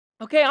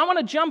Okay, I want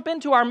to jump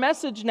into our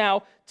message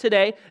now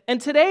today. And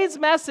today's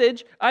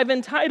message I've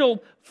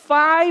entitled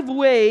 5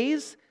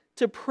 Ways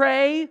to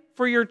Pray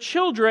for Your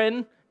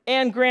Children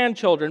and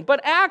Grandchildren. But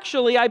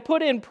actually, I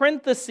put in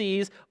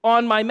parentheses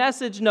on my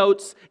message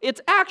notes. It's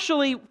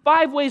actually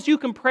 5 ways you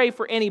can pray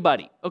for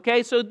anybody.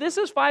 Okay, so this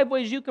is 5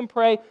 ways you can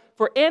pray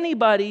for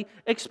anybody,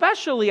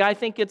 especially I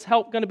think it's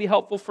going to be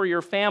helpful for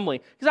your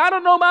family. Because I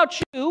don't know about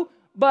you,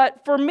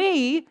 but for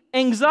me,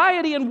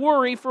 anxiety and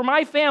worry for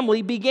my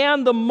family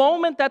began the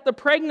moment that the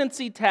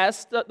pregnancy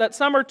test that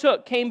Summer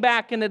took came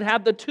back and it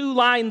had the 2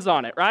 lines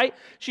on it, right?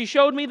 She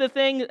showed me the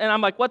thing, and I'm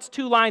like, what's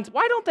 2 lines?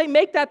 Why don't they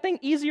make that thing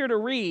easier to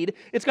read?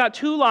 It's got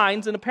 2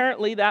 lines, and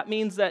apparently that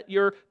means that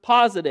you're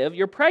positive,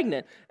 you're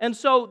pregnant. And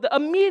so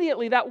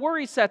immediately that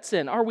worry sets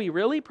in. Are we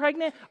really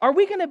pregnant? Are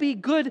we going to be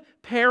good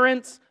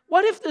parents?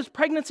 What if this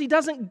pregnancy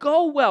doesn't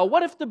go well?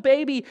 What if the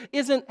baby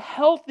isn't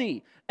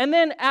healthy? And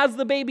then as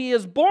the baby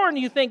is born,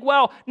 you think,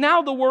 well,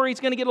 now the worry's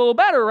going to get a little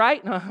better,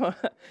 right?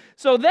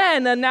 So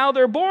then, and now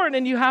they're born,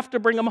 and you have to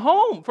bring them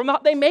home.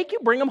 They make you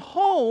bring them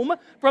home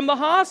from the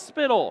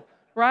hospital,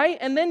 right?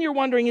 And then you're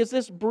wondering, is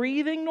this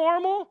breathing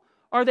normal?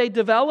 Are they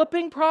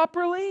developing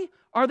properly?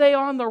 Are they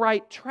on the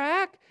right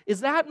track?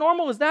 Is that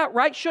normal? Is that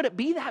right? Should it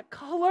be that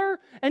color?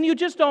 And you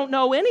just don't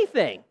know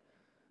anything.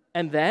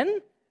 And then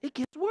it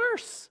gets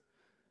worse,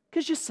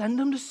 because you send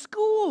them to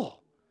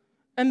school.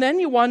 And then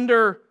you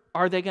wonder,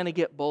 are they going to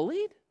get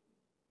bullied?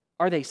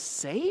 Are they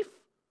safe?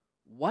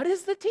 What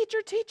is the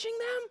teacher teaching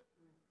them?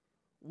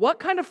 What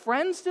kind of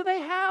friends do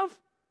they have?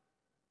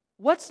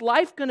 What's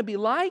life going to be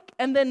like?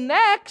 And then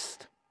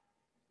next,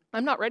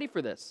 I'm not ready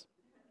for this.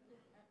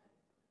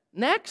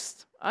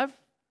 Next, I've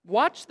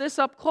watched this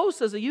up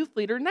close as a youth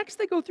leader. Next,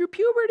 they go through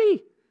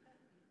puberty.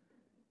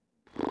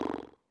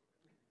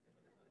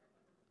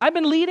 I've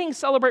been leading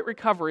Celebrate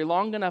Recovery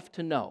long enough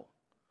to know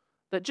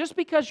that just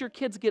because your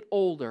kids get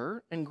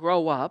older and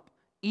grow up,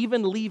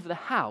 even leave the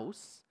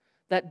house,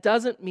 that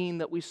doesn't mean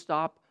that we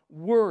stop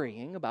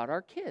worrying about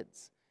our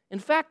kids. In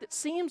fact, it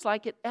seems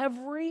like at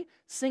every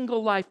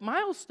single life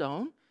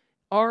milestone,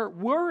 our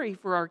worry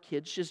for our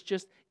kids is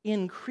just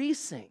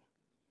increasing.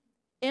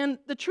 And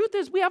the truth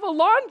is, we have a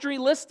laundry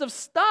list of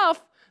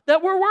stuff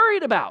that we're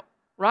worried about.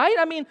 Right?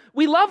 I mean,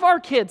 we love our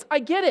kids. I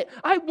get it.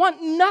 I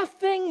want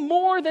nothing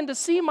more than to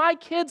see my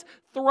kids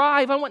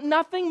thrive. I want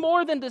nothing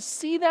more than to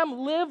see them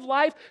live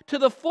life to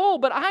the full.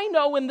 But I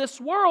know in this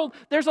world,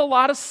 there's a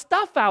lot of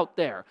stuff out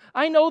there.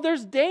 I know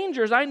there's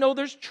dangers. I know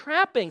there's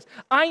trappings.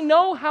 I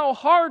know how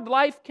hard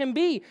life can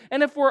be.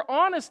 And if we're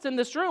honest in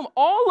this room,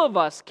 all of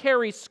us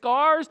carry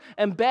scars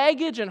and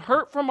baggage and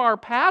hurt from our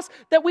past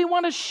that we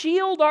want to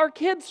shield our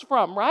kids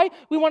from, right?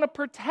 We want to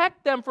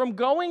protect them from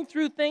going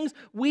through things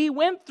we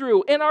went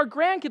through. And our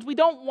grandkids, we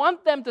don't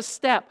want them to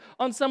step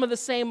on some of the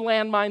same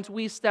landmines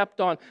we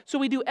stepped on. So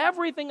we do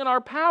everything in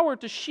our power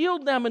to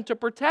shield them and to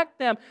protect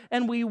them,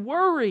 and we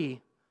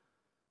worry.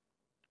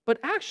 But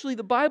actually,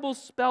 the Bible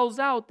spells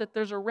out that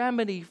there's a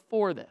remedy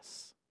for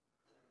this.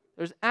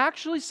 There's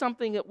actually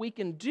something that we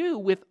can do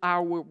with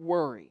our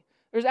worry.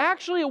 There's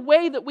actually a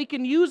way that we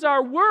can use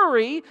our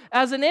worry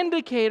as an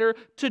indicator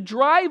to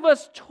drive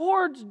us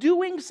towards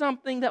doing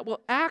something that will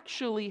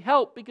actually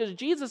help, because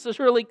Jesus is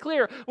really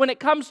clear. When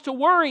it comes to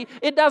worry,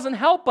 it doesn't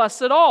help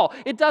us at all.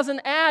 It doesn't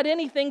add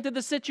anything to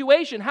the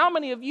situation. How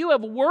many of you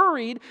have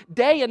worried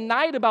day and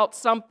night about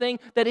something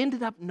that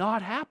ended up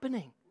not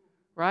happening,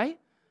 right?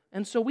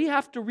 And so we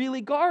have to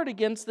really guard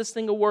against this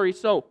thing of worry.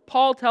 So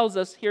Paul tells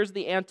us, here's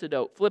the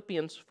antidote,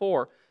 Philippians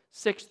 4,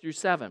 6 through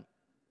 7.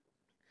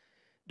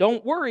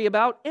 Don't worry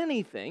about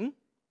anything.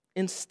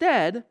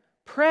 Instead,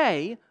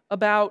 pray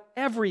about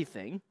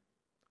everything.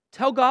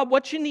 Tell God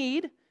what you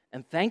need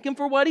and thank Him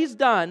for what He's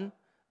done.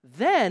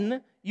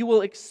 Then you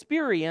will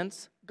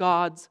experience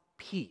God's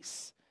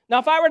peace. Now,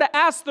 if I were to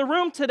ask the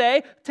room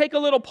today, take a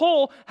little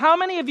poll, how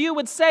many of you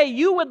would say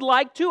you would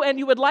like to, and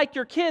you would like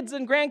your kids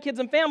and grandkids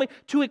and family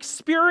to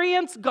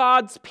experience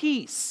God's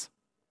peace?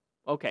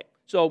 Okay,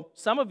 so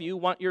some of you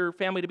want your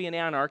family to be in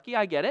anarchy.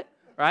 I get it,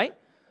 right?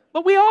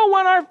 But we all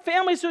want our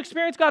families to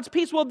experience God's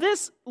peace. Well,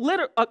 this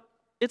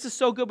it's just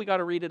so good we got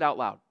to read it out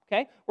loud,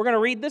 okay? We're going to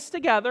read this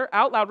together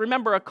out loud.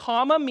 Remember, a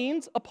comma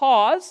means a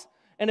pause,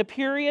 and a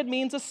period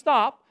means a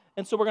stop.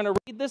 And so we're going to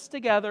read this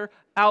together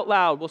out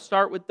loud. We'll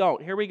start with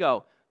don't. Here we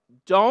go.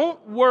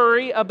 Don't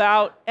worry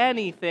about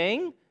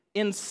anything.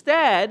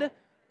 Instead,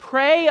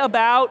 pray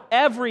about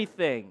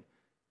everything.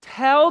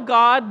 Tell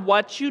God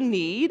what you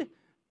need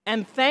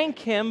and thank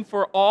Him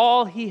for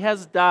all He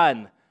has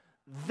done.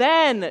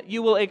 Then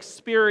you will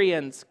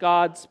experience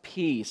God's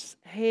peace.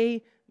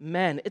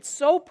 Amen. It's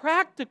so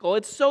practical.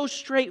 It's so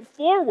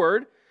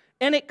straightforward.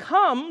 And it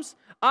comes,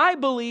 I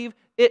believe,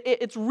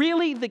 it's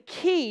really the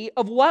key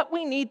of what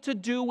we need to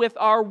do with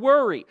our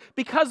worry.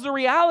 Because the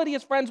reality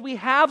is, friends, we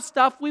have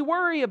stuff we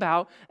worry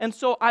about. And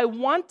so I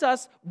want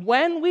us,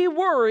 when we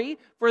worry,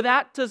 for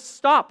that to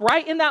stop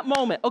right in that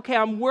moment. Okay,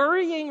 I'm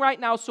worrying right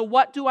now, so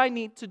what do I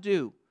need to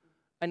do?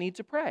 I need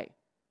to pray.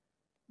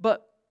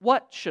 But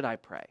what should I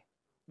pray?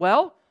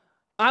 Well,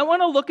 I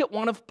want to look at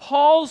one of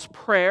Paul's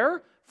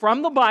prayer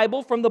from the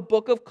Bible, from the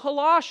book of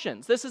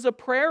Colossians. This is a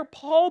prayer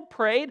Paul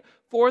prayed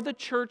for the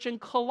church in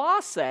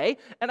Colossae,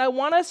 and I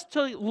want us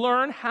to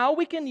learn how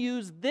we can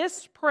use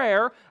this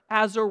prayer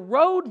as a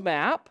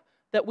roadmap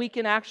that we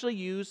can actually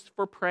use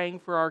for praying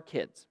for our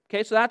kids.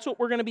 Okay, so that's what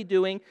we're going to be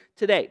doing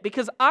today,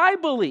 because I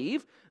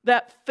believe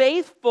that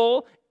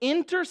faithful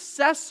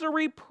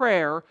intercessory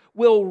prayer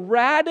will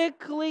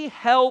radically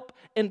help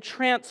and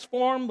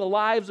transform the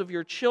lives of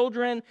your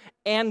children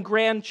and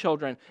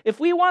grandchildren. If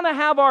we want to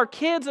have our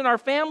kids and our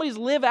families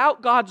live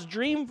out God's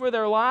dream for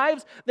their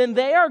lives, then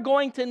they are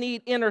going to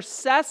need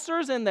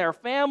intercessors in their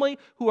family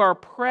who are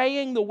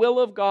praying the will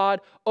of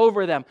God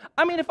over them.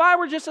 I mean, if I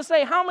were just to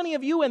say, how many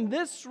of you in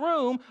this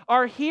room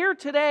are here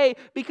today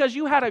because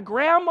you had a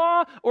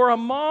grandma or a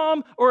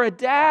mom or a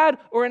dad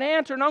or an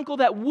aunt or an uncle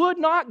that would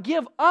not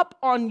give up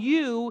on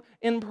you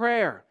in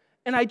prayer?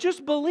 And I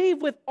just believe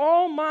with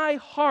all my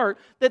heart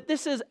that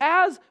this is,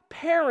 as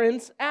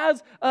parents,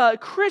 as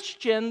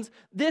Christians,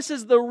 this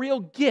is the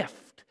real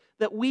gift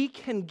that we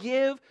can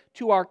give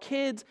to our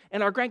kids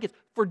and our grandkids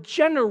for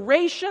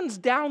generations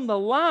down the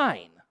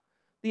line,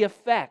 the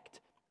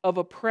effect of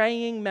a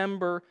praying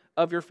member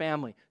of your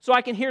family. So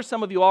I can hear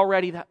some of you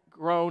already that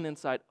groan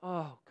inside,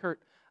 oh,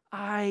 Kurt,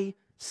 I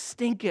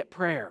stink at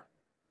prayer.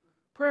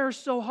 Prayer is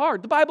so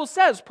hard. The Bible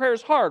says prayer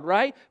is hard,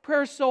 right?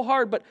 Prayer is so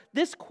hard. But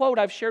this quote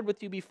I've shared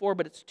with you before,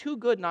 but it's too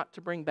good not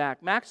to bring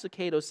back. Max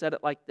Lucado said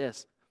it like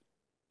this: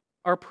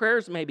 our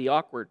prayers may be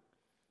awkward.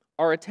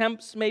 Our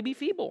attempts may be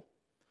feeble.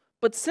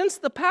 But since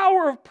the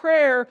power of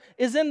prayer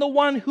is in the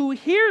one who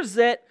hears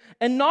it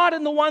and not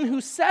in the one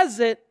who says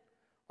it,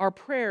 our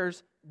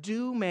prayers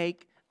do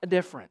make a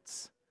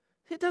difference.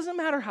 It doesn't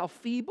matter how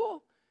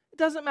feeble. It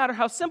doesn't matter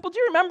how simple. Do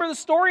you remember the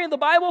story in the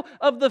Bible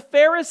of the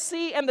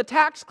Pharisee and the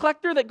tax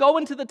collector that go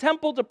into the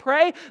temple to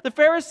pray? The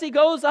Pharisee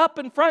goes up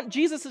in front.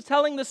 Jesus is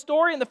telling the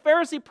story, and the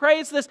Pharisee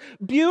prays this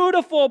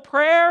beautiful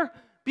prayer.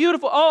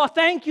 Beautiful. Oh,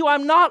 thank you.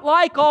 I'm not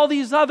like all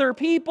these other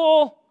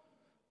people.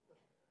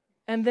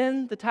 And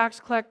then the tax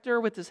collector,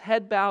 with his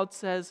head bowed,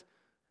 says,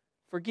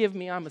 forgive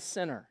me, I'm a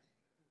sinner.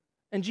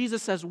 And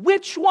Jesus says,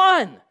 which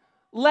one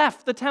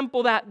left the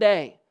temple that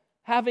day,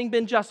 having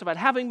been justified,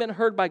 having been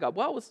heard by God?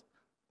 Well, it was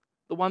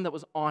the one that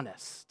was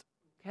honest,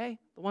 okay?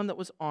 The one that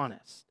was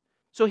honest.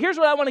 So here's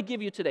what I want to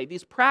give you today,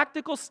 these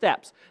practical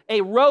steps,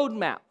 a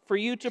roadmap for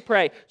you to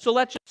pray. So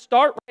let's just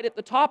start right at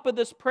the top of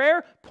this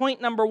prayer. Point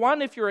number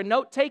one, if you're a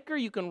note taker,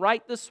 you can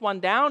write this one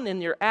down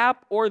in your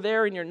app or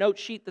there in your note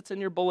sheet that's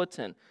in your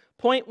bulletin.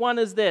 Point one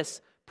is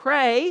this: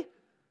 pray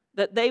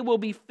that they will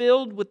be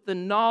filled with the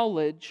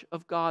knowledge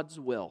of God's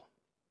will.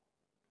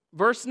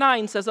 Verse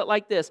 9 says it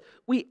like this: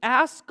 we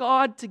ask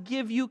God to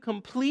give you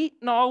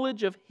complete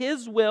knowledge of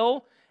His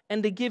will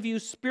and to give you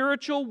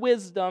spiritual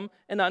wisdom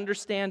and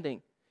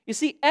understanding. You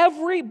see,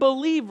 every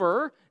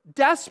believer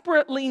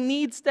desperately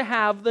needs to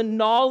have the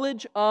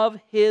knowledge of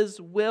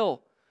His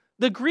will.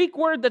 The Greek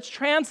word that's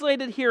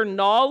translated here,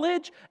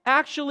 knowledge,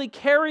 actually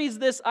carries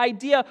this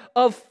idea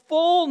of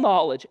full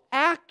knowledge,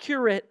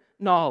 accurate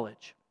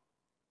knowledge.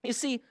 You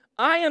see,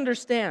 I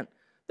understand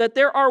that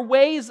there are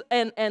ways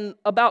and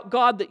about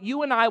God that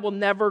you and I will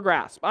never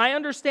grasp. I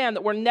understand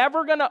that we're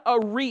never going to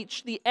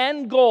reach the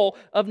end goal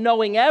of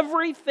knowing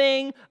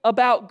everything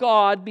about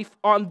God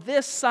on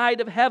this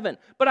side of heaven.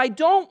 But I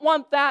don't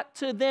want that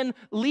to then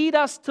lead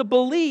us to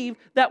believe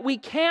that we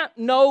can't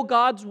know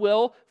God's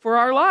will for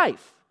our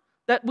life,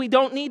 that we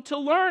don't need to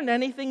learn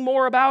anything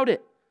more about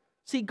it.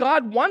 See,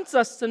 God wants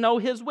us to know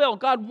His will.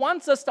 God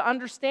wants us to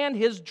understand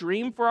His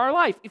dream for our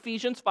life.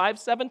 Ephesians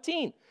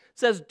 5:17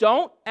 says,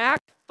 don't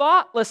act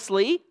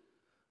thoughtlessly,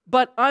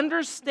 but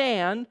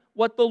understand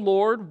what the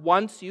Lord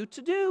wants you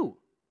to do.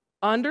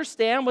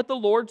 Understand what the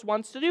Lord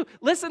wants to do.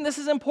 Listen, this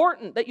is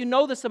important that you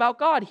know this about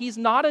God. He's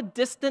not a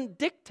distant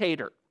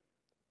dictator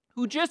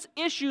who just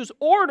issues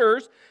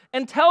orders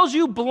and tells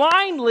you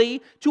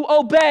blindly to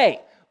obey,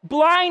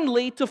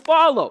 blindly to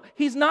follow.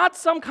 He's not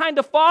some kind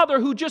of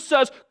father who just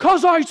says,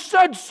 "'Cause I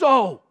said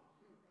so."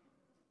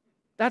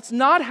 That's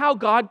not how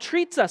God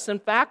treats us. In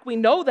fact, we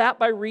know that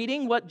by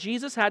reading what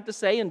Jesus had to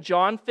say in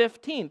John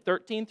 15,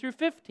 13 through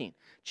 15.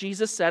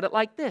 Jesus said it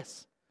like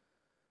this: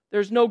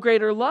 there's no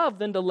greater love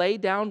than to lay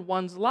down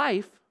one's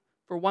life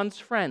for one's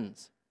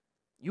friends.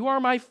 You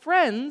are my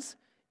friends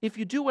if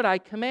you do what I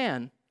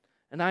command.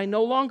 And I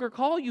no longer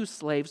call you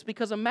slaves,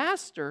 because a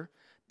master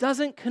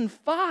doesn't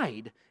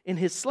confide in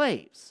his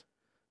slaves.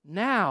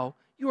 Now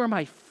you are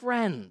my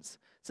friends,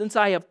 since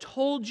I have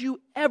told you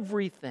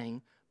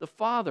everything the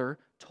Father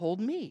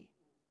told me.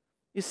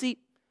 You see,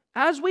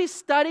 as we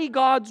study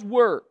God's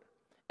Word,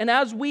 and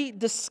as we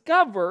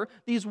discover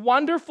these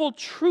wonderful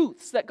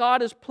truths that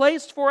God has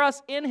placed for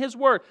us in His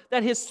Word,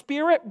 that His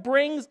Spirit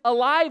brings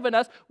alive in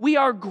us, we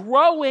are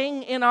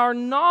growing in our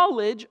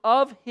knowledge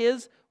of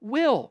His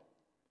will.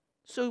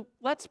 So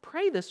let's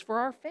pray this for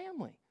our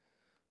family.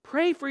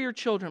 Pray for your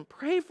children.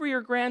 Pray for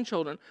your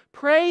grandchildren.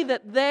 Pray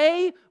that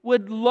they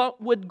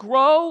would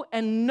grow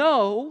and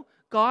know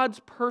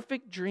God's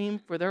perfect dream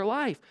for their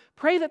life.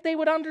 Pray that they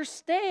would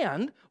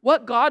understand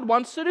what God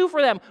wants to do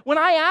for them. When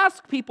I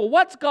ask people,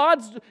 what's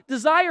God's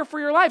desire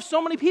for your life?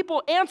 So many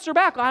people answer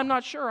back, I'm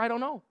not sure, I don't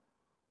know.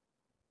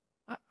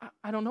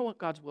 I don't know what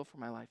God's will for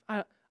my life.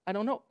 I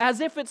don't know. As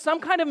if it's some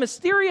kind of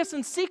mysterious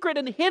and secret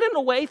and hidden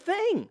away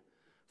thing.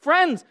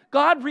 Friends,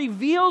 God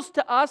reveals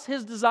to us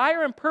His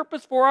desire and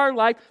purpose for our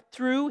life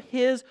through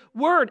His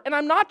Word. And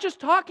I'm not just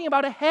talking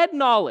about a head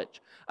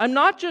knowledge. I'm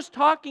not just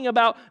talking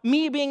about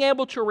me being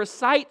able to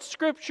recite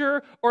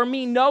Scripture or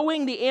me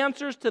knowing the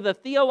answers to the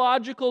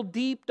theological,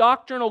 deep,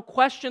 doctrinal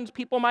questions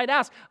people might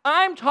ask.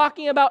 I'm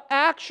talking about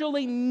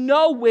actually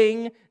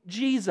knowing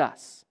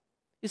Jesus.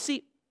 You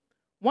see,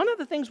 one of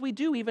the things we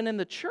do even in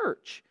the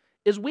church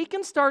is we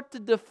can start to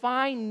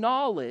define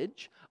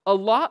knowledge a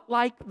lot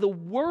like the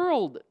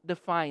world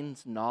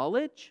defines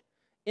knowledge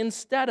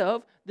instead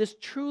of this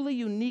truly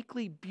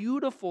uniquely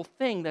beautiful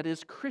thing that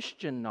is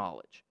Christian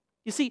knowledge.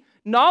 You see,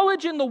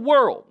 knowledge in the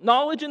world,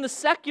 knowledge in the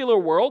secular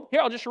world,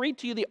 here I'll just read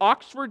to you the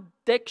Oxford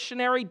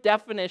Dictionary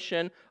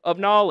definition of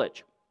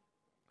knowledge.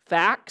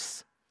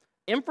 Facts,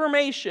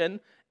 information,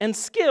 and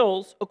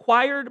skills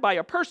acquired by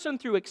a person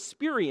through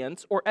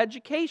experience or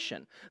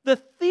education. The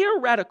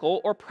theoretical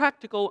or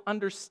practical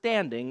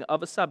understanding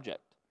of a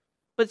subject.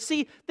 But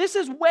see, this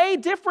is way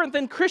different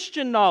than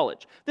Christian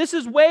knowledge. This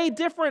is way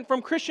different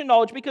from Christian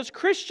knowledge because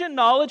Christian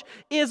knowledge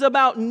is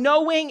about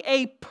knowing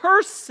a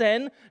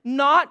person,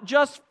 not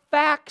just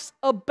facts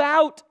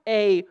about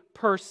a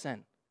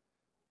person.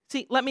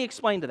 See, let me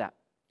explain to that.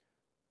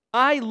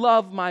 I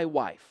love my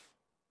wife,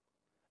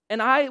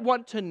 and I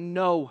want to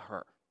know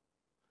her.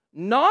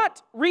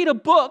 Not read a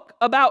book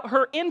about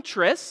her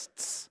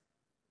interests.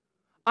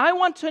 I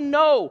want to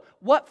know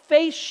what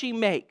face she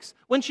makes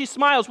when she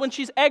smiles, when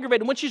she's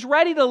aggravated, when she's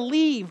ready to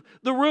leave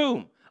the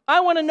room. I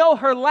want to know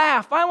her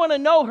laugh. I want to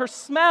know her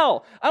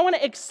smell. I want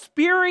to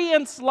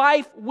experience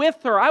life with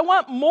her. I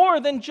want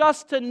more than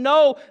just to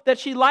know that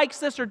she likes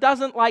this or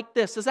doesn't like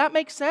this. Does that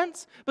make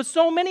sense? But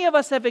so many of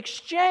us have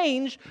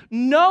exchanged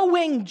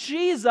knowing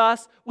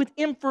Jesus with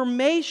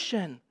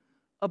information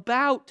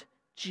about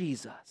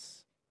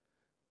Jesus.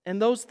 And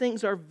those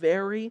things are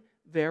very,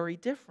 very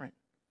different.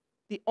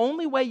 The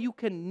only way you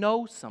can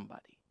know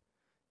somebody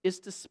is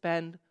to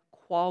spend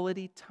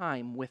quality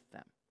time with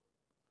them.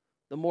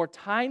 The more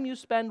time you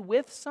spend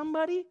with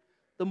somebody,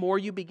 the more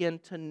you begin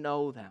to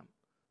know them.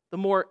 The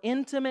more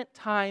intimate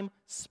time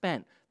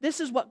spent.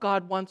 This is what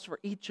God wants for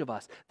each of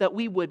us, that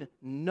we would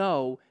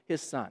know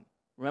His Son.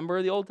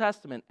 Remember the Old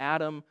Testament,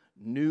 Adam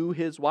knew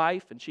his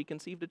wife and she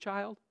conceived a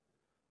child?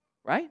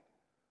 Right?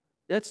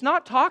 It's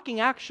not talking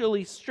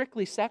actually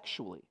strictly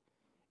sexually.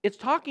 It's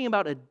talking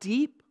about a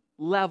deep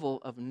level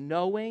of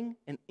knowing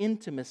and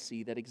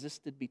intimacy that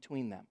existed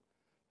between them.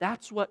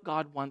 That's what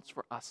God wants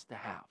for us to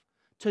have,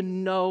 to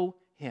know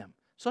Him.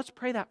 So let's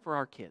pray that for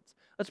our kids.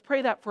 Let's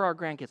pray that for our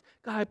grandkids.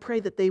 God, I pray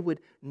that they would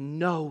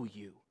know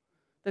You,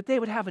 that they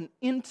would have an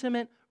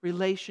intimate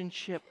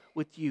relationship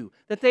with You,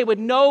 that they would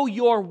know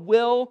Your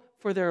will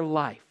for their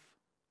life.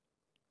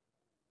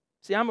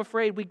 See, I'm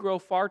afraid we grow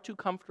far too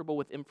comfortable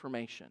with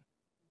information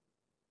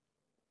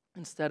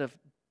instead of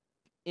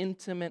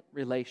intimate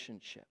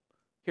relationship.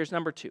 Here's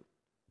number 2.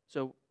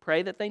 So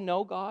pray that they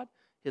know God,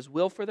 His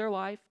will for their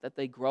life, that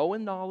they grow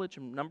in knowledge.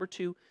 And number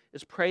 2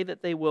 is pray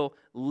that they will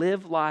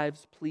live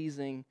lives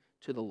pleasing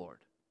to the Lord.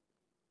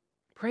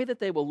 Pray that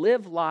they will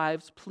live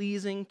lives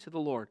pleasing to the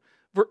Lord.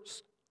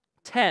 Verse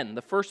 10,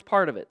 the first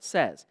part of it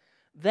says,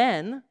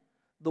 then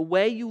the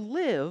way you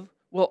live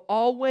will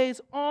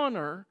always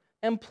honor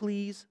and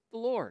please the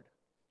Lord.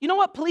 You know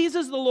what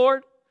pleases the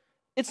Lord?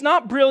 It's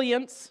not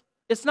brilliance.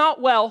 It's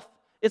not wealth.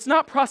 It's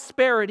not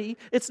prosperity.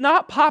 It's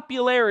not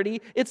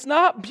popularity. It's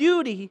not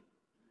beauty.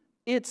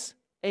 It's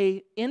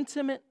an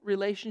intimate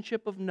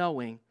relationship of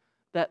knowing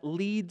that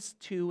leads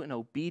to an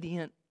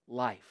obedient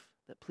life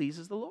that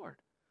pleases the Lord.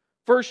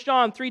 1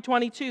 John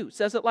 3:22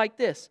 says it like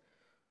this,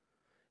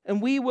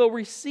 and we will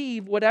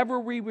receive whatever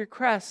we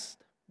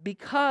request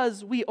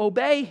because we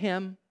obey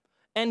Him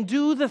and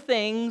do the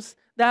things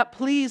that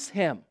please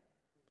Him.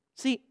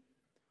 See,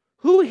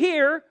 who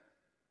here,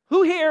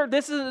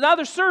 this is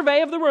another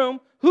survey of the room,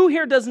 who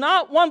here does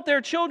not want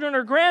their children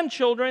or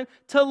grandchildren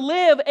to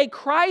live a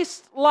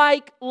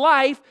Christ-like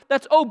life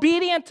that's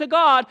obedient to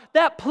God,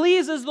 that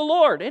pleases the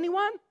Lord?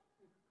 Anyone?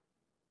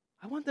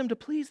 I want them to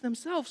please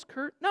themselves,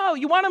 Kurt. No,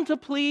 you want them to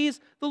please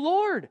the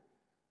Lord.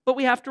 But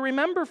we have to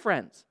remember,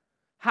 friends,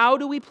 how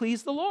do we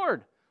please the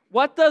Lord?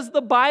 What does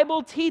the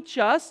Bible teach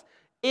us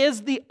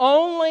is the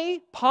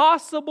only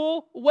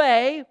possible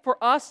way for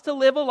us to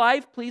live a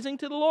life pleasing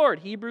to the Lord?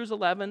 Hebrews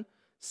 11:6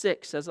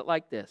 says it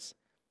like this.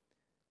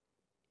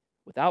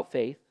 Without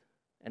faith,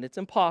 and it's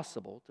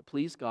impossible to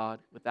please God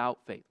without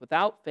faith.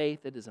 Without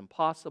faith, it is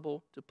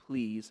impossible to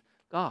please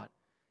God.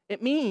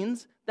 It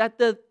means that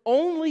the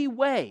only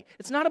way,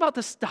 it's not about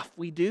the stuff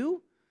we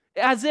do,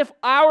 as if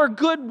our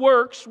good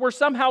works were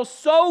somehow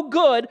so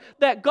good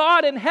that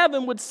God in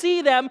heaven would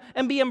see them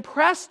and be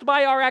impressed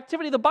by our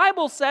activity. The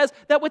Bible says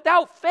that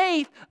without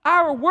faith,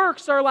 our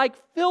works are like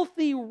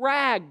filthy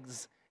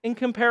rags in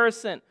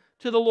comparison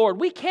to the Lord.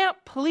 We can't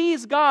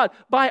please God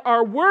by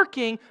our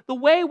working. The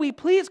way we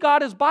please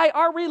God is by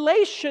our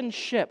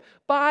relationship,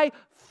 by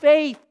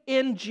faith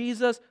in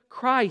Jesus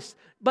Christ.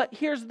 But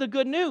here's the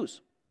good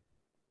news.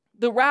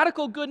 The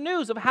radical good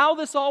news of how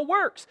this all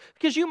works.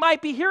 Because you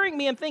might be hearing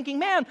me and thinking,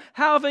 man,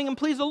 having and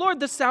please the Lord,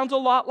 this sounds a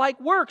lot like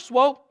works.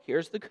 Well,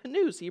 here's the good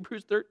news.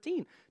 Hebrews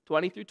 13,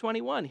 20 through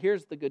 21.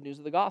 Here's the good news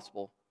of the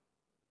gospel.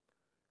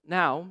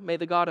 Now, may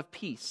the God of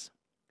peace,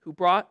 who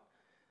brought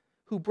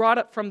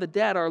up from the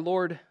dead our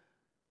Lord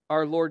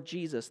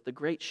Jesus, the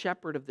great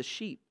shepherd of the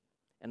sheep,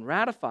 and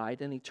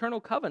ratified an eternal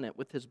covenant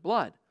with his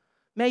blood,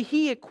 may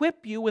he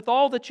equip you with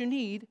all that you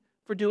need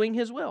for doing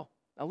his will.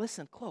 Now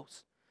listen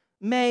close.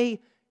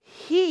 May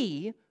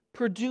he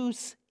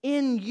produce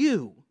in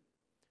you,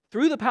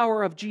 through the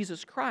power of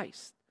Jesus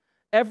Christ,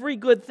 every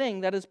good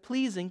thing that is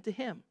pleasing to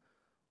him.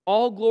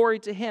 All glory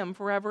to him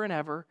forever and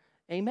ever.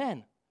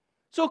 Amen.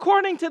 So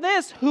according to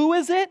this, who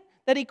is it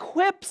that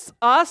equips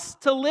us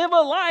to live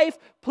a life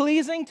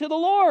pleasing to the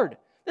Lord?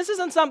 This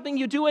isn't something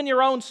you do in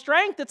your own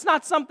strength. It's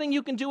not something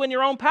you can do in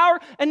your own power,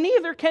 and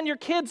neither can your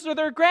kids or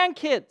their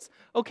grandkids.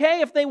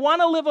 Okay? If they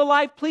want to live a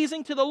life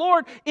pleasing to the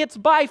Lord, it's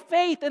by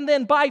faith, and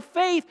then by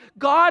faith,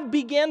 God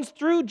begins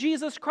through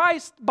Jesus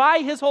Christ by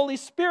his Holy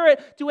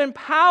Spirit to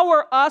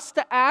empower us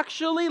to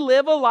actually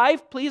live a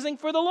life pleasing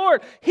for the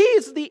Lord.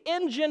 He's the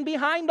engine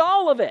behind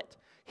all of it.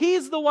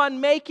 He's the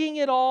one making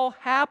it all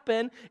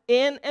happen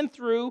in and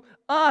through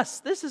us.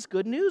 This is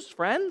good news,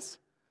 friends.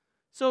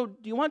 So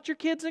do you want your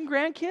kids and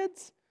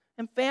grandkids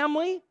and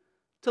family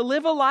to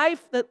live a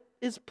life that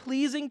is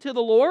pleasing to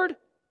the Lord?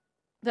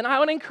 Then I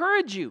would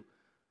encourage you.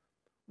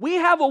 We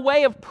have a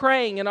way of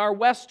praying in our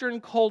Western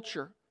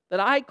culture that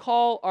I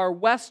call our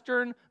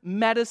Western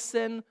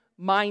medicine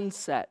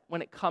mindset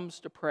when it comes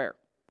to prayer.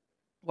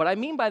 What I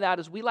mean by that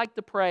is we like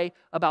to pray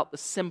about the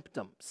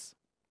symptoms.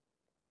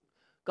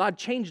 God,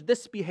 change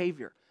this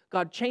behavior.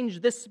 God,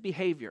 change this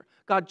behavior.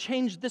 God,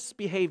 change this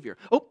behavior.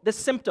 Oh, this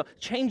symptom.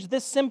 Change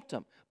this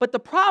symptom. But the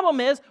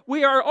problem is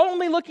we are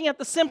only looking at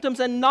the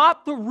symptoms and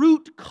not the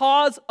root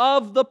cause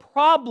of the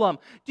problem.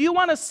 Do you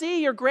want to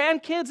see your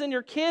grandkids and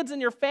your kids and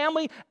your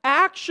family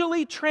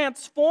actually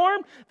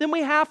transformed? Then we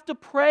have to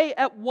pray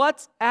at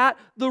what's at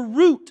the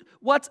root.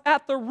 What's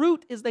at the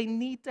root is they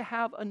need to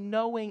have a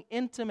knowing,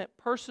 intimate,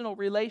 personal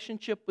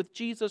relationship with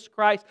Jesus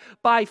Christ.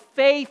 By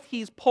faith,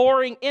 he's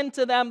pouring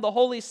into them the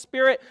Holy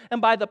Spirit,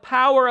 and by the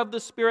power of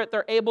the Spirit,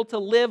 they're able to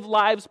live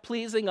lives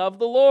pleasing of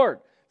the Lord.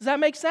 Does that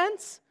make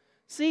sense?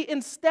 See,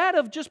 instead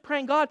of just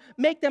praying, God,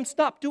 make them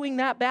stop doing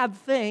that bad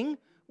thing,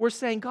 we're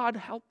saying, God,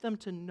 help them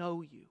to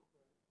know you.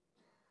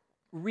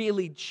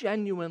 Really,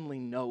 genuinely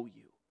know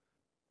you.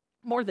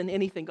 More than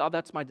anything, God,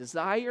 that's my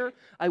desire.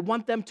 I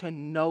want them to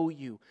know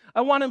you.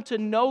 I want them to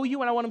know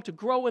you, and I want them to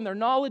grow in their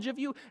knowledge of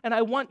you, and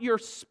I want your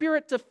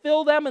Spirit to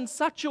fill them in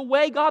such a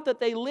way, God, that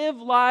they live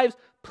lives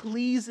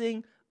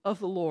pleasing of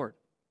the Lord.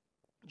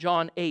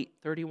 John 8,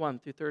 31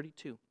 through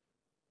 32.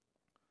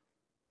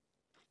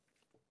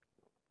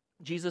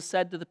 Jesus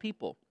said to the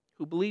people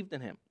who believed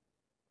in him,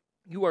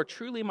 "You are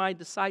truly my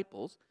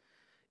disciples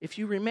if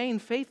you remain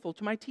faithful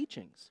to my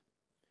teachings,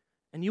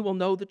 and you will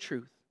know the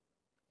truth,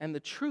 and the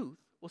truth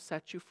will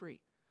set you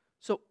free."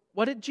 So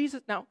what did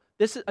Jesus... Now,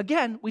 this is,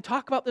 again, we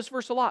talk about this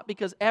verse a lot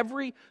because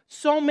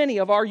so many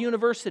of our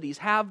universities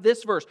have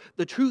this verse,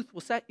 the truth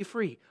will set you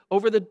free,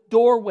 over the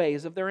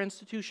doorways of their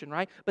institution,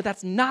 right? But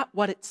that's not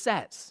what it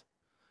says.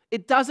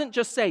 It doesn't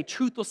just say,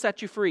 truth will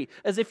set you free,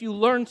 as if you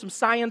learn some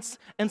science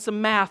and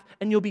some math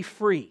and you'll be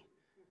free.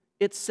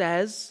 It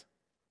says,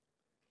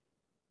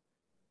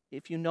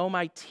 if you know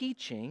my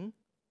teaching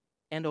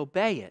and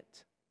obey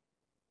it,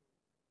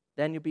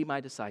 then you'll be my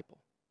disciple.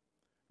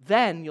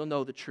 Then you'll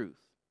know the truth,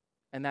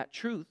 and that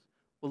truth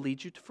will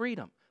lead you to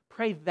freedom.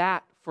 Pray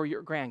that for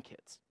your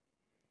grandkids.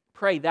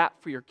 Pray that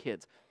for your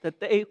kids, that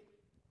they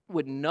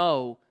would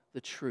know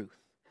the truth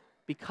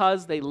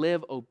because they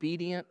live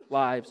obedient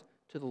lives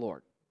to the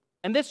Lord.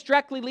 And this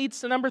directly leads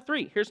to number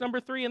 3. Here's number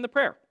 3 in the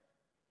prayer.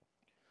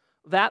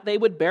 That they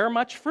would bear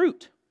much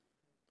fruit.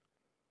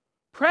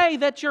 Pray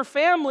that your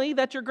family,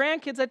 that your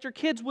grandkids, that your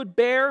kids would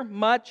bear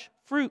much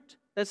fruit.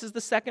 This is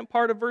the second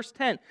part of verse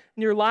 10.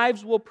 And your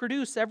lives will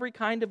produce every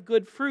kind of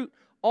good fruit.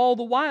 All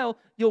the while,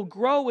 you'll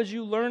grow as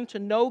you learn to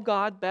know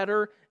God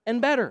better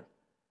and better.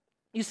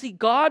 You see,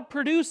 God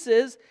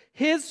produces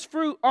his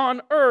fruit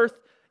on earth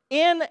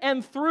in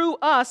and through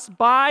us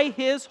by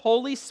his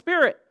Holy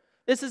Spirit.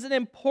 This is an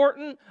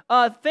important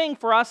thing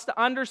for us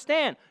to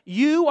understand.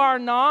 You are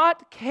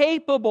not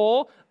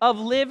capable of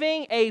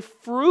living a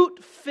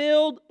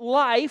fruit-filled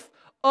life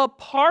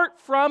apart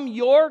from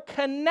your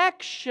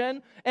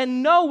connection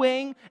and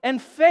knowing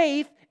and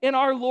faith in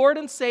our Lord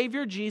and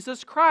Savior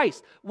Jesus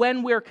Christ.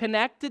 When we're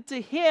connected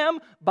to him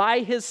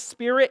by his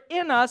Spirit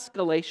in us,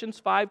 Galatians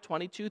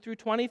 5:22 through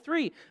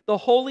 23, the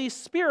Holy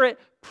Spirit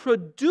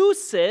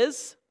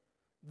produces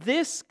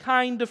this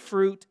kind of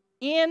fruit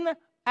in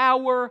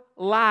our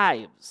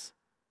lives: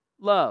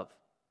 love,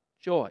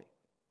 joy,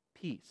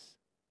 peace,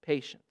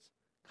 patience,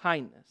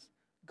 kindness,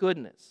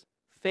 goodness,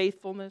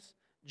 faithfulness,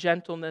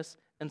 gentleness,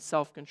 and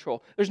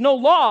self-control. There's no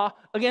law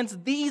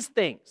against these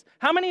things.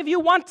 How many of you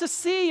want to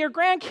see your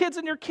grandkids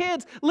and your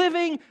kids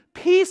living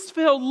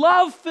peace-filled,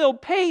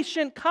 love-filled,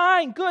 patient,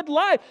 kind, good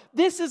life?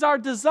 This is our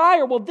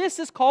desire. Well, this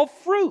is called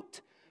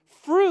fruit.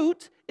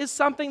 Fruit is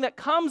something that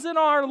comes in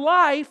our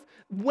life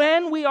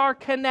when we are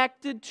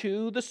connected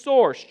to the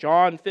source.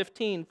 John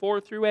 15,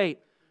 4 through 8.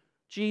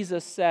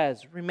 Jesus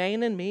says,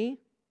 "Remain in me,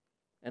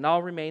 and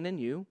I'll remain in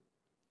you.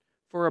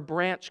 For a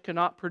branch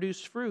cannot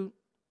produce fruit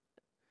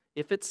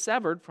if it's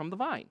severed from the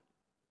vine.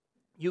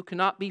 You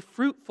cannot be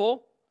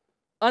fruitful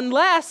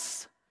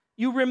unless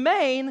you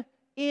remain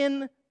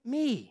in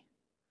me.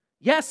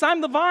 Yes,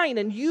 I'm the vine,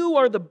 and you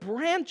are the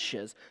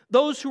branches.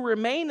 Those who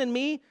remain in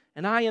me,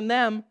 and I in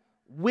them,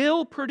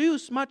 will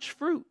produce much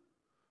fruit.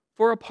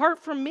 For apart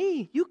from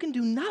me, you can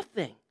do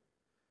nothing.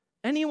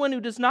 Anyone who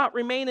does not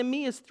remain in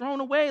me is thrown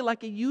away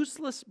like a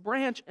useless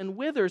branch and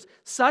withers.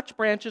 Such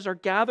branches are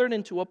gathered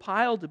into a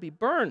pile to be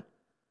burned.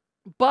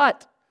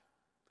 But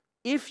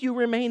if you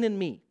remain in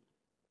me,"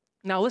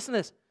 now listen to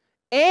this,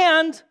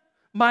 "and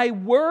my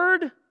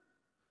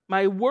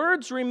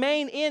words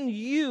remain in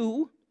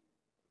you,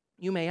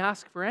 you may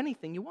ask for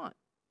anything you want,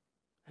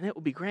 and it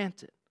will be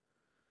granted.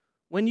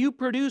 When you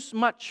produce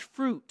much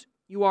fruit,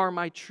 you are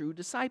my true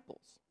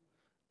disciples,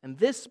 and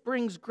this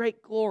brings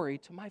great glory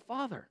to my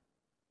Father."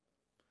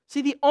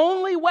 See, the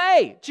only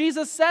way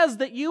Jesus says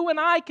that you and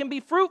I can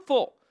be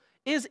fruitful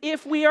is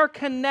if we are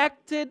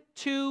connected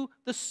to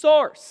the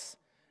source.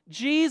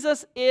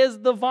 Jesus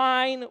is the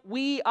vine,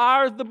 we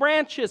are the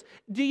branches.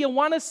 Do you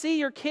want to see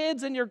your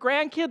kids and your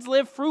grandkids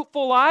live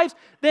fruitful lives?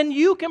 Then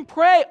you can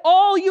pray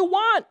all you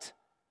want.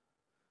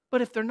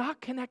 But if they're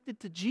not connected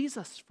to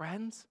Jesus,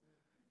 friends,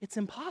 it's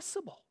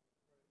impossible.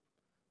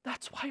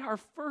 That's why our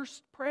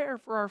first prayer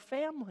for our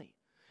family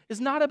is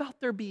not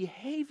about their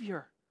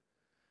behavior.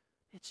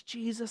 It's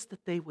Jesus,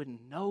 that they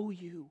would know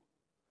you,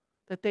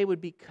 that they would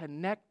be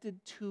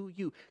connected to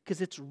you,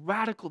 because it's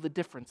radical the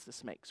difference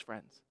this makes,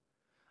 friends.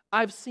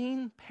 I've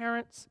seen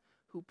parents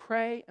who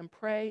pray and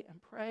pray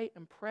and pray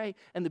and pray,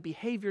 and the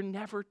behavior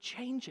never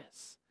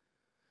changes.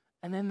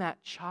 And then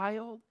that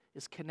child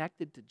is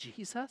connected to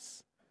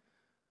Jesus.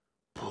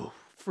 Poof,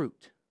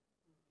 fruit.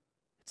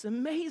 It's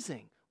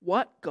amazing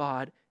what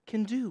God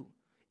can do.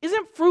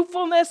 Isn't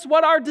fruitfulness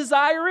what our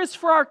desire is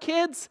for our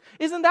kids?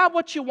 Isn't that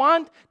what you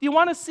want? Do you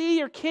want to see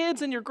your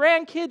kids and your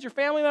grandkids, your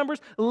family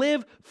members,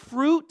 live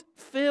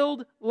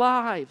fruit-filled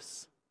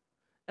lives?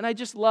 And I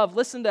just love,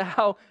 listen to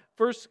how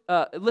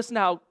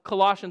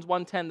Colossians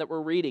 1:10 that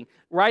we're reading.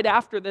 Right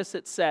after this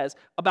it says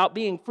about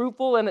being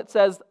fruitful, and it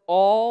says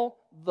all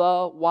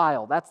the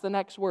while. That's the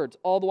next words,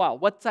 all the while.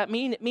 What's that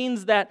mean? It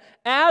means that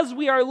as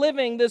we are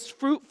living this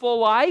fruitful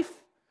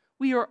life,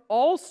 we are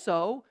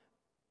also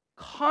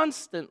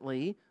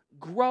constantly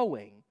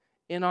growing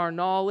in our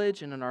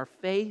knowledge and in our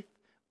faith,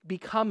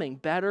 becoming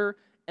better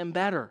and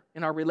better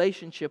in our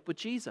relationship with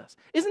Jesus.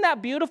 Isn't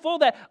that beautiful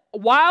that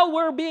while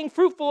we're being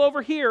fruitful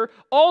over here,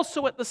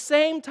 also at the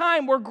same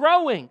time we're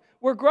growing.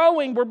 We're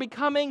growing, we're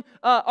becoming,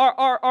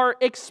 our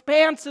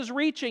expanse is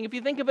reaching. If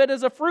you think of it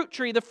as a fruit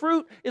tree, the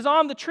fruit is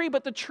on the tree,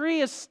 but the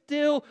tree is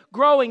still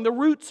growing. The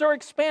roots are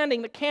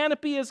expanding. The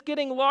canopy is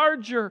getting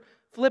larger.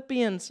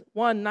 Philippians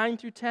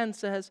 1:9-10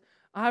 says,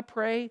 "I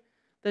pray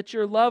that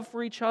your love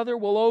for each other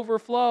will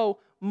overflow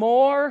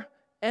more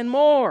and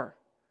more,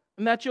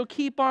 and that you'll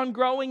keep on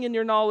growing in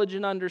your knowledge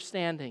and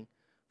understanding.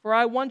 For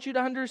I want you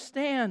to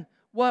understand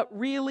what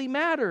really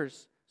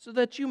matters, so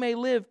that you may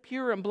live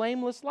pure and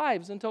blameless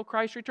lives until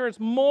Christ returns."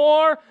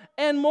 More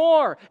and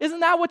more. Isn't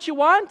that what you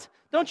want?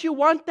 Don't you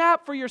want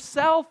that for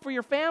yourself, for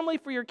your family,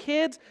 for your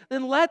kids?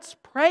 Then let's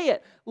pray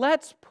it.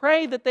 Let's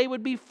pray that they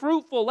would be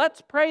fruitful. Let's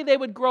pray they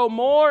would grow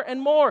more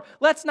and more.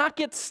 Let's not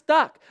get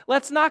stuck.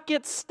 Let's not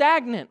get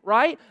stagnant,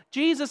 right?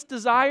 Jesus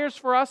desires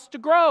for us to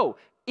grow.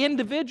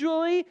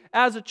 Individually,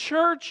 as a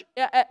church,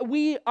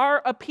 we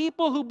are a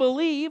people who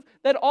believe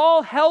that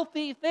all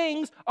healthy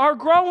things are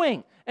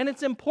growing. And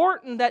it's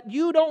important that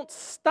you don't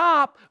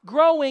stop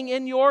growing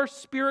in your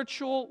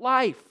spiritual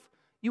life.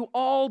 We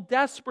all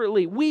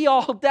desperately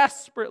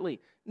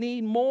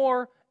need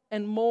more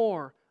and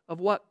more of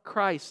what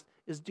Christ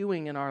is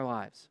doing in our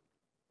lives.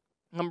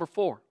 Number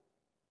 4,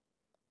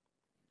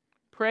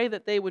 pray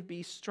that they would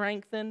be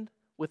strengthened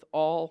with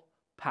all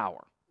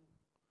power.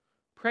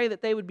 Pray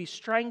that they would be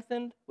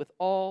strengthened with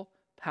all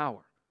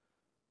power.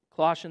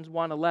 Colossians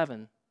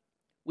 1:11,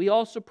 "We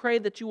also pray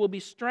that you will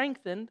be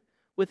strengthened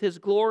with His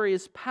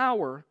glorious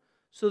power,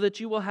 so that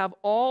you will have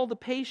all the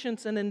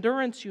patience and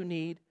endurance you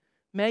need.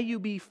 May you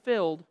be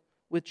filled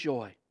with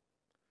joy."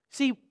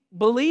 See,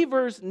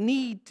 believers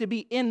need to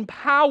be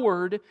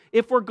empowered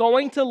if we're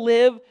going to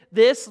live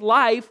this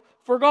life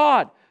for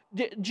God.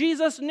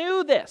 Jesus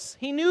knew this.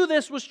 He knew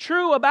this was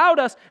true about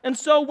us. And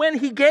so when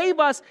He gave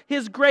us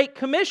His Great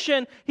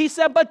Commission, He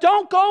said, but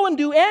don't go and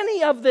do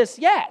any of this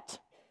yet.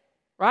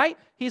 Right?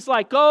 He's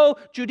like, go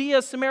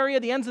Judea, Samaria,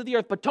 the ends of the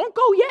earth, but don't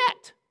go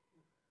yet.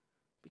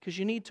 Because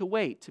you need to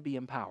wait to be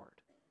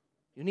empowered.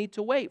 You need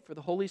to wait for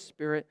the Holy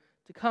Spirit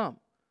to come.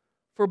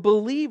 For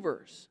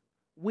believers,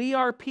 we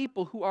are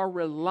people who are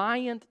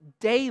reliant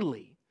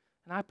daily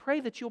And I pray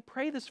that you'll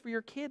pray this for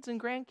your kids and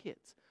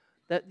grandkids,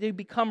 that they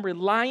become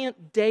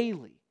reliant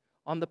daily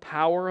on the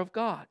power of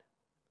God.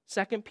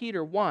 2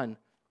 Peter 1,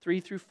 3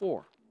 through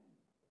 4.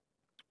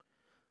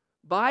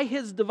 By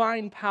His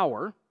divine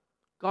power,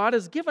 God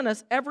has given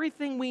us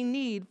everything we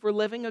need for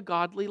living a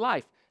godly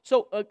life.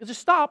 So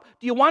just stop.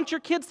 Do you want your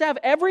kids to have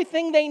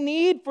everything they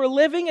need for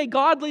living a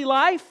godly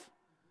life?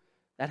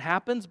 That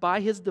happens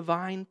by His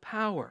divine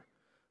power.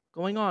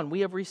 Going on, we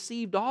have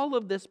received all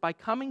of this by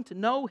coming to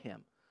know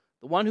Him,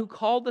 the one who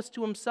called us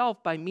to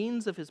Himself by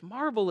means of His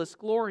marvelous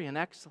glory and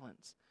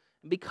excellence.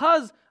 And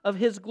because of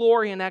His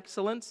glory and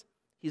excellence,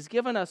 He's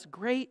given us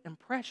great and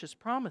precious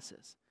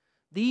promises.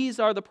 These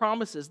are the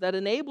promises that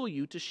enable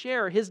you to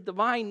share His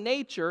divine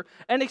nature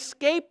and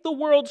escape the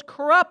world's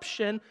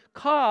corruption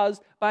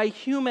caused by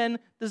human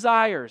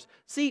desires.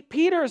 See,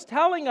 Peter is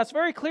telling us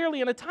very clearly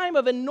in a time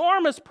of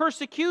enormous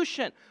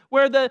persecution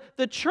where the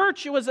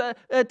church was a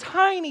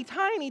tiny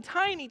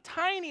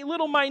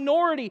little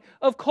minority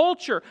of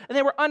culture and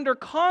they were under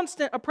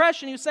constant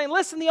oppression. He was saying,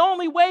 listen, the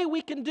only way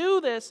we can do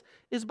this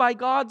is by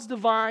God's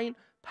divine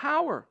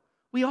power.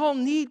 We all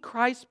need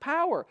Christ's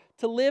power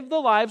to live the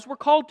lives we're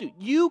called to.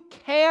 You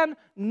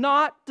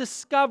cannot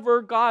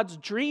discover God's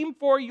dream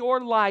for your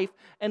life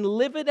and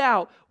live it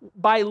out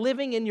by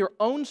living in your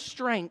own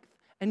strength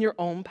and your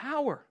own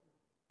power.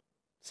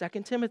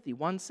 2 Timothy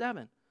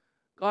 1:7.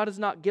 God has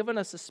not given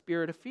us a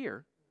spirit of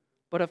fear,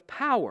 but of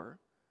power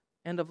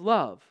and of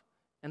love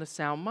and a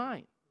sound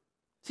mind.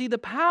 See, the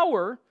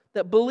power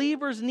that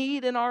believers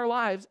need in our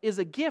lives is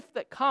a gift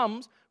that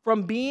comes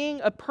from being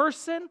a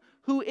person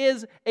who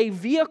is a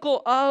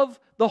vehicle of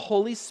the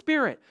Holy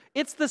Spirit.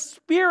 It's the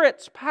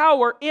Spirit's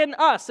power in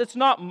us. It's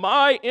not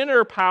my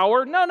inner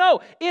power.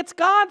 No. It's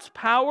God's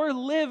power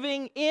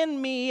living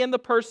in me in the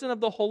person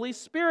of the Holy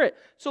Spirit.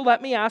 So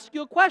let me ask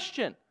you a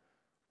question.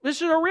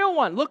 This is a real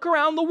one. Look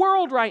around the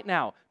world right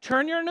now.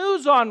 Turn your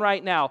news on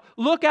right now.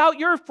 Look out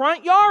your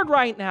front yard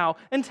right now.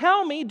 And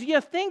tell me, do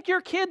you think your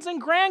kids and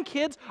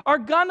grandkids are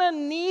going to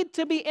need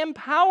to be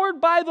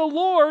empowered by the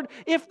Lord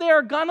if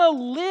they're going to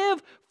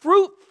live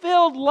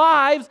fruit-filled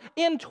lives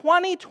in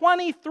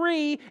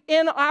 2023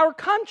 in our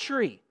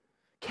country?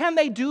 Can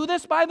they do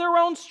this by their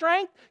own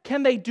strength?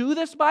 Can they do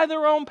this by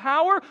their own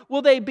power?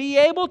 Will they be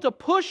able to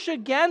push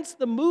against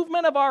the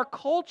movement of our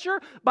culture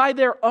by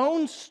their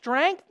own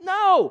strength?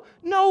 No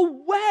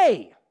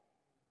way.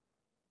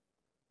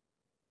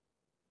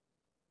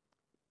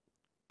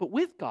 But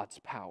with God's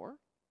power,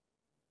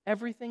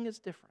 everything is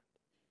different.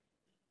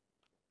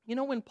 You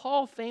know, when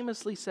Paul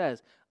famously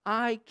says,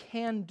 I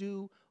can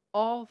do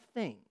all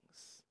things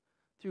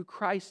through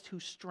Christ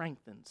who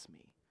strengthens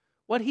me,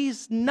 what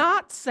he's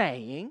not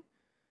saying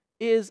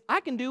is I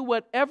can do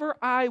whatever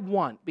I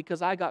want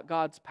because I got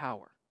God's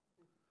power.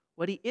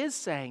 What he is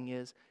saying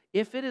is,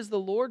 if it is the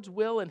Lord's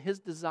will and His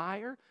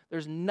desire,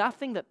 there's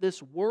nothing that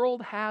this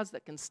world has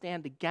that can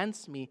stand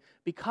against me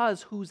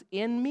because who's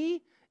in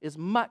me is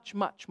much,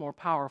 much more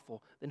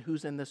powerful than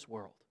who's in this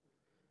world.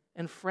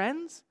 And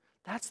friends,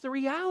 that's the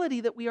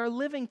reality that we are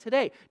living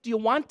today. Do you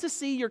want to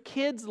see your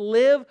kids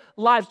live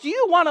lives? Do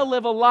you want to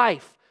live a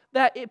life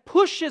that it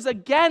pushes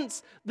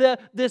against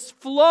this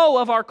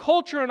flow of our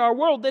culture and our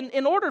world? Then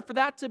in order for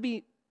that to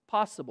be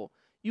possible,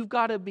 you've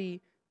got to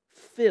be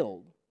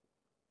filled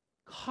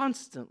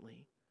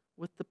constantly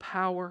with the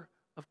power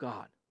of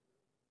God.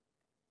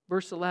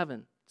 Verse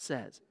 11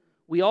 says,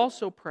 we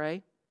also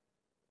pray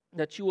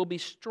that you will be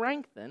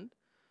strengthened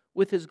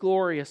with His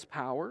glorious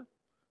power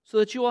so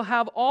that you will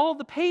have all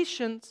the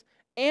patience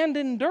and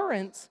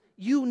endurance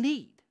you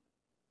need.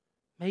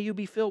 May you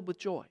be filled with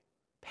joy,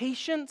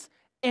 patience,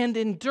 and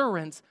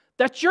endurance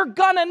that you're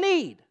gonna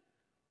need.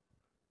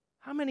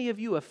 How many of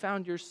you have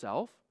found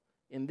yourself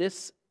in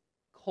this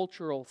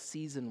cultural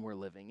season we're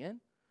living in,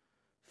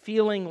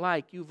 feeling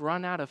like you've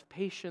run out of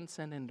patience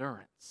and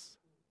endurance?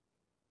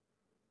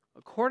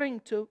 According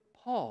to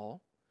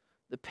Paul,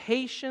 the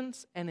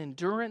patience and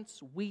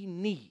endurance we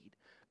need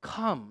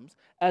comes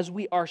as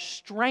we are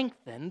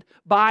strengthened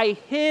by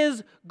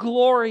His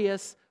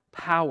glorious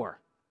power.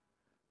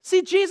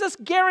 See, Jesus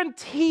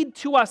guaranteed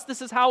to us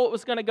this is how it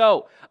was going to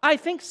go. I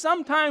think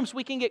sometimes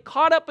we can get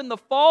caught up in the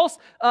false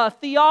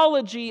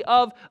theology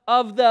of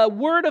the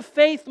Word of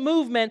Faith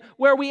movement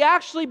where we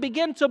actually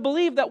begin to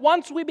believe that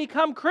once we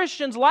become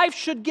Christians, life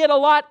should get a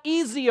lot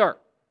easier.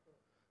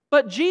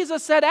 But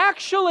Jesus said,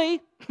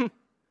 actually,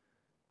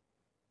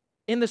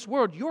 in this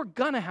world, you're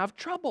going to have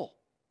trouble.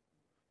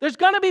 There's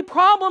going to be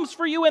problems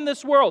for you in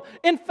this world.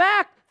 In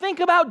fact, think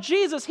about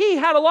Jesus. He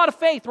had a lot of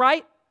faith,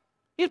 right?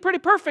 He's pretty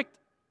perfect.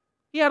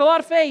 He had a lot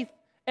of faith.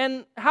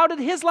 And how did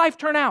his life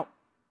turn out?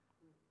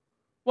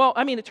 Well,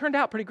 I mean, it turned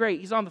out pretty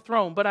great. He's on the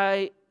throne. But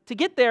to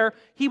get there,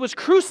 he was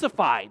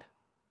crucified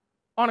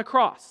on a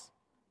cross.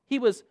 He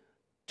was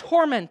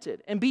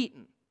tormented and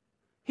beaten.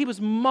 He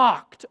was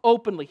mocked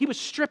openly. He was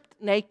stripped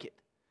naked.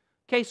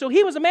 Okay, so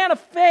he was a man of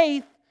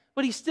faith,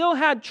 but he still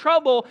had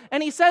trouble.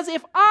 And he says,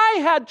 if I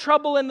had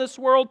trouble in this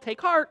world, take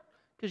heart,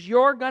 because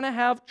you're going to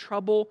have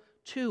trouble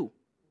too.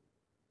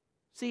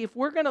 See, if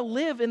we're going to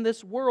live in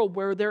this world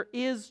where there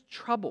is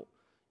trouble,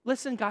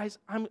 Listen, guys,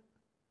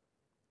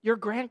 your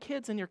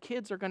grandkids and your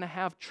kids are going to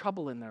have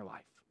trouble in their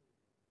life.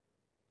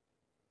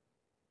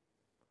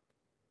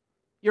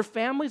 Your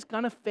family's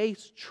going to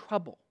face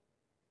trouble.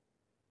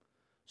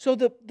 So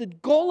the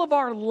goal of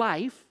our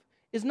life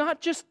is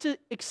not just to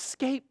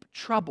escape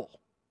trouble.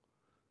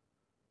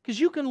 Because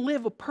you can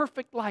live a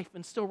perfect life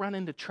and still run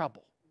into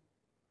trouble.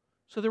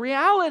 So the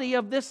reality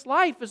of this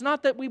life is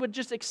not that we would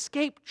just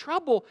escape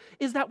trouble,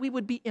 is that we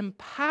would be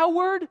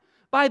empowered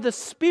by the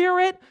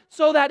Spirit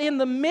so that in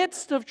the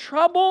midst of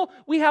trouble,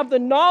 we have the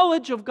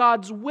knowledge of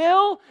God's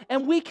will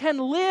and we can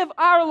live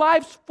our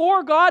lives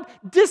for God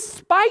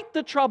despite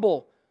the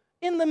trouble,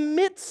 in the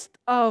midst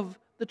of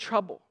the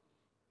trouble.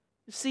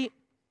 You see,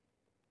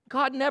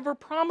 God never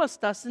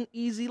promised us an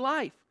easy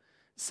life.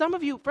 Some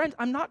of you, friends,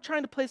 I'm not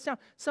trying to play this down.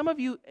 Some of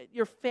you,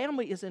 your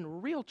family is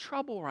in real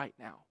trouble right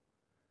now.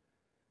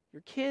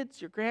 Your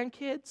kids, your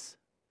grandkids,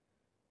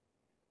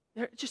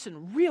 they're just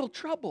in real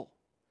trouble.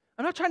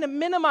 I'm not trying to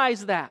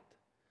minimize that.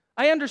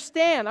 I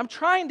understand. I'm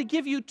trying to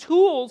give you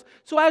tools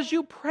so as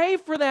you pray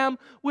for them,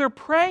 we're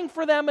praying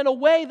for them in a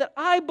way that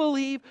I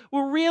believe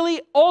will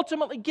really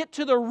ultimately get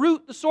to the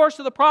root, the source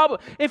of the problem.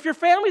 If your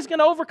family's going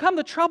to overcome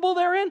the trouble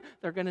they're in,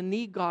 they're going to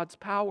need God's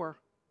power.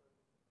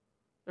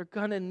 They're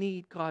going to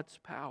need God's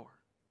power.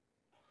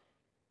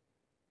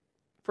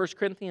 1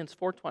 Corinthians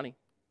 4:20.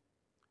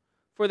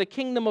 For the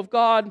kingdom of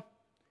God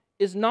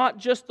is not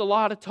just a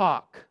lot of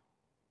talk.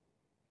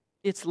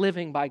 It's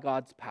living by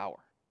God's power.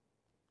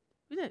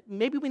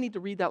 Maybe we need to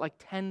read that like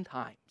 10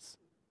 times.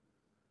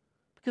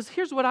 Because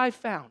here's what I've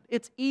found.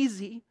 It's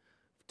easy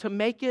to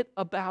make it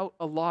about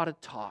a lot of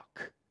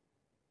talk.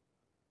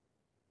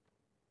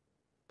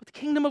 But the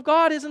kingdom of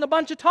God isn't a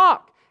bunch of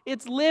talk.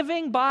 It's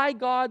living by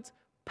God's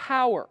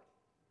power.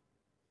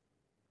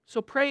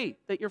 So pray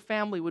that your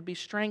family would be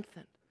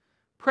strengthened.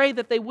 Pray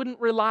that they wouldn't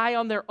rely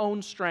on their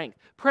own strength.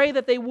 Pray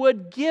that they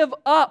would give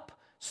up,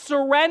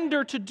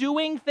 surrender to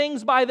doing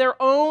things by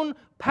their own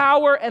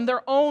power and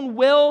their own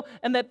will,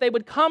 and that they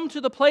would come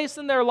to the place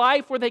in their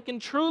life where they can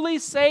truly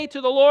say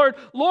to the Lord,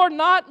 Lord,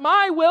 not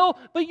my will,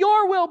 but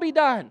your will be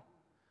done.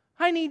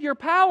 I need your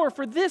power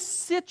for this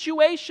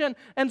situation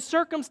and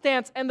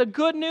circumstance. And the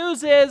good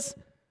news is,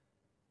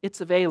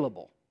 it's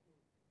available.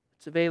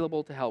 It's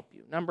available to help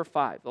you. Number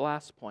 5, the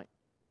last point.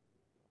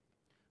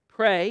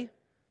 Pray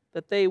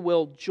that they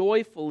will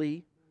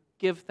joyfully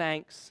give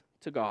thanks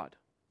to God.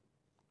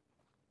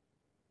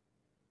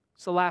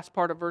 It's the last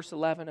part of verse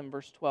 11 and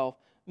verse 12.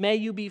 May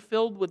you be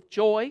filled with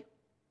joy,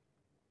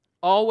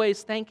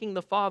 always thanking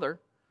the Father.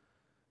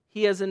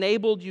 He has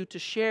enabled you to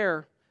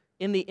share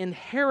in the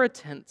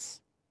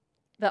inheritance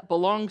that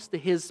belongs to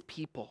His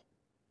people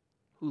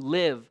who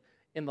live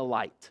in the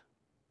light.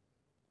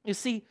 You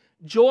see,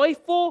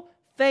 joyful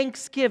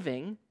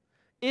thanksgiving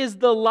is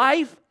the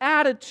life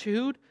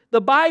attitude,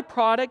 the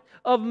byproduct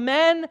of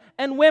men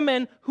and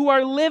women who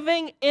are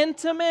living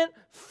intimate,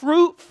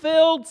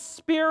 fruit-filled,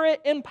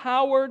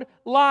 Spirit-empowered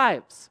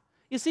lives.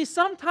 You see,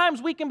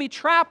 sometimes we can be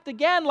trapped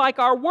again, like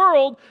our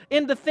world,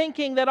 into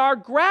thinking that our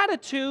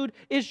gratitude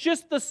is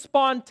just the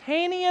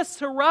spontaneous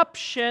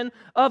eruption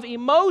of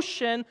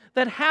emotion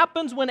that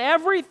happens when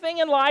everything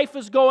in life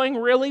is going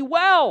really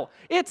well.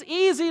 It's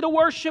easy to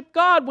worship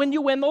God when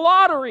you win the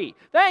lottery.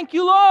 Thank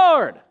you,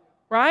 Lord.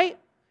 Right?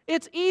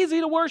 It's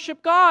easy to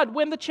worship God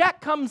when the check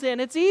comes in.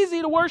 It's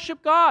easy to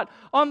worship God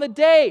on the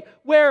day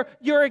where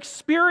you're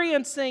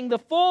experiencing the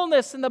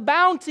fullness and the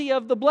bounty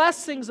of the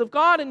blessings of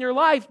God in your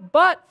life.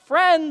 But,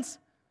 friends,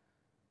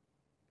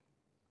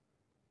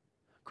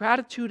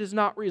 gratitude is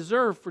not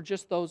reserved for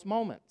just those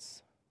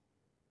moments.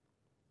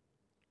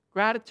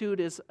 Gratitude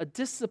is a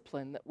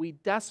discipline that we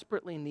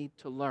desperately need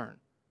to learn.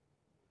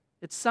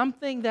 It's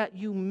something that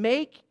you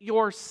make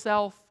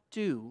yourself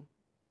do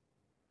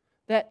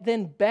that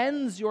then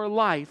bends your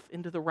life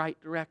into the right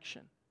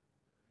direction.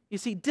 You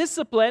see,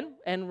 discipline,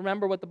 and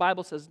remember what the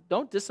Bible says,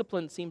 don't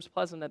discipline seems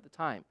pleasant at the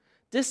time.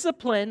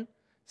 Discipline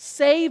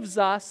saves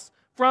us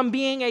from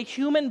being a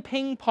human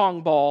ping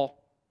pong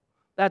ball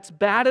that's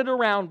batted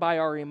around by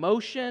our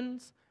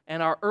emotions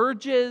and our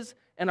urges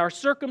and our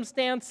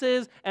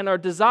circumstances and our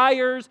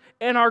desires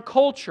and our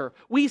culture.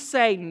 We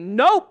say,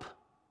 nope,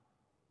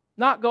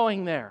 not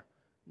going there.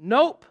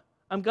 Nope,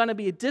 I'm going to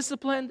be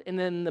disciplined, and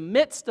in the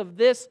midst of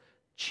this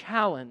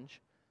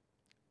challenge,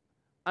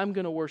 I'm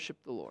going to worship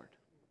the Lord.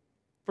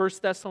 1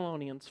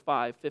 Thessalonians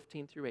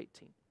 5:15 through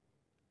 18.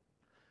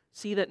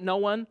 See that no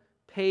one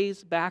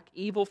pays back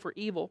evil for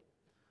evil,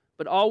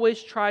 but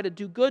always try to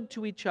do good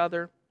to each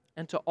other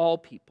and to all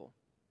people.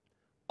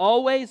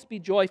 Always be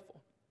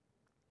joyful.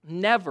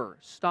 Never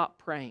stop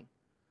praying.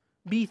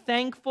 Be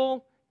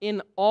thankful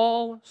in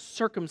all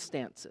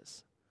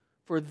circumstances,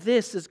 for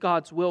this is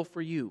God's will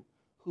for you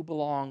who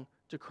belong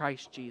to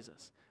Christ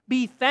Jesus.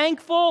 Be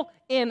thankful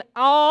in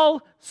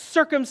all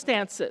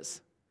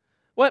circumstances.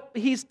 What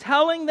he's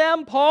telling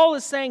them, Paul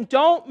is saying,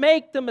 don't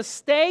make the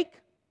mistake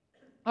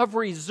of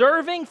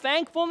reserving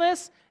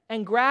thankfulness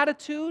and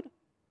gratitude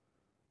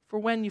for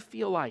when you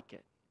feel like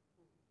it.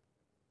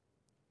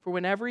 For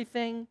when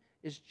everything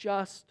is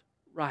just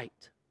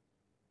right.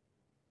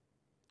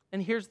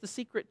 And here's the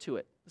secret to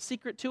it. The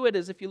secret to it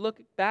is, if you look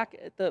back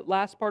at the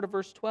last part of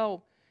verse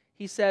 12,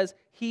 he says,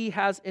 He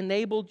has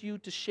enabled you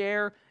to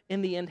share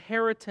in the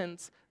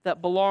inheritance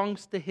that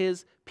belongs to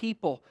His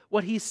people.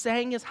 What he's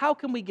saying is, how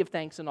can we give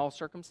thanks in all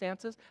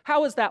circumstances?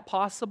 How is that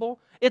possible?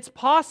 It's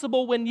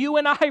possible when you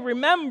and I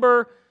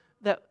remember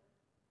that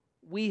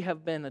we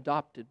have been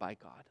adopted by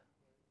God,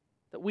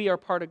 that we are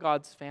part of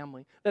God's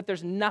family, that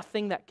there's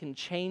nothing that can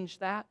change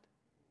that.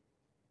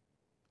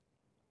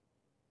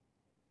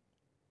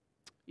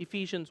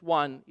 Ephesians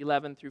 1,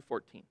 11 through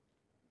 14.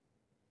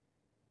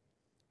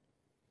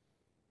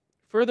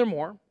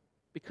 Furthermore,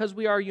 because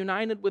we are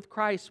united with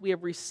Christ, we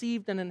have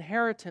received an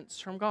inheritance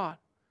from God.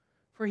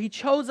 For He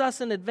chose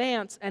us in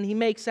advance, and He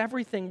makes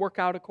everything work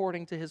out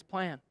according to His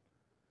plan.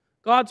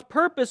 God's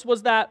purpose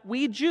was that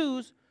we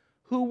Jews,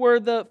 who were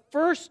the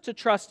first to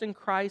trust in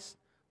Christ,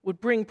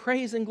 would bring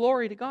praise and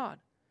glory to God.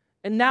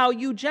 And now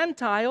you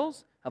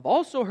Gentiles have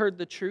also heard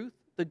the truth,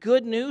 the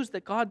good news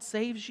that God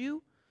saves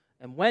you.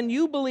 And when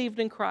you believed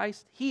in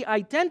Christ, He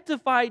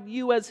identified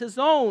you as His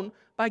own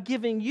by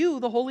giving you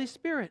the Holy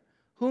Spirit,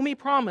 whom He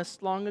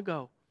promised long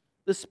ago.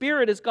 The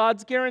Spirit is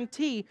God's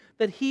guarantee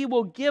that He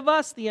will give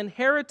us the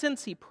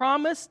inheritance He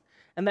promised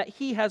and that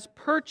He has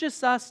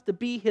purchased us to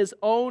be His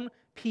own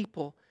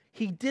people.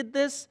 He did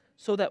this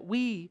so that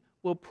we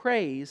will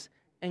praise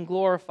and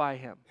glorify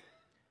Him.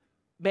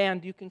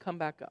 Band, you can come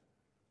back up.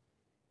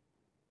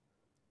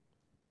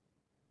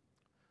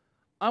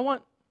 I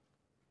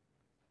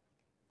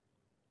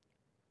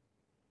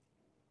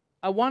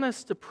want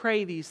us to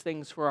pray these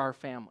things for our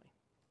family,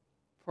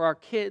 for our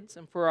kids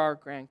and for our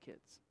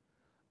grandkids.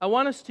 I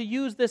want us to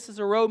use this as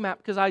a roadmap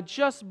because I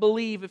just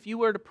believe if you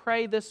were to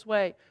pray this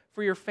way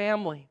for your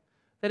family,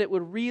 that it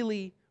would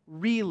really,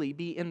 really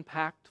be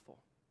impactful.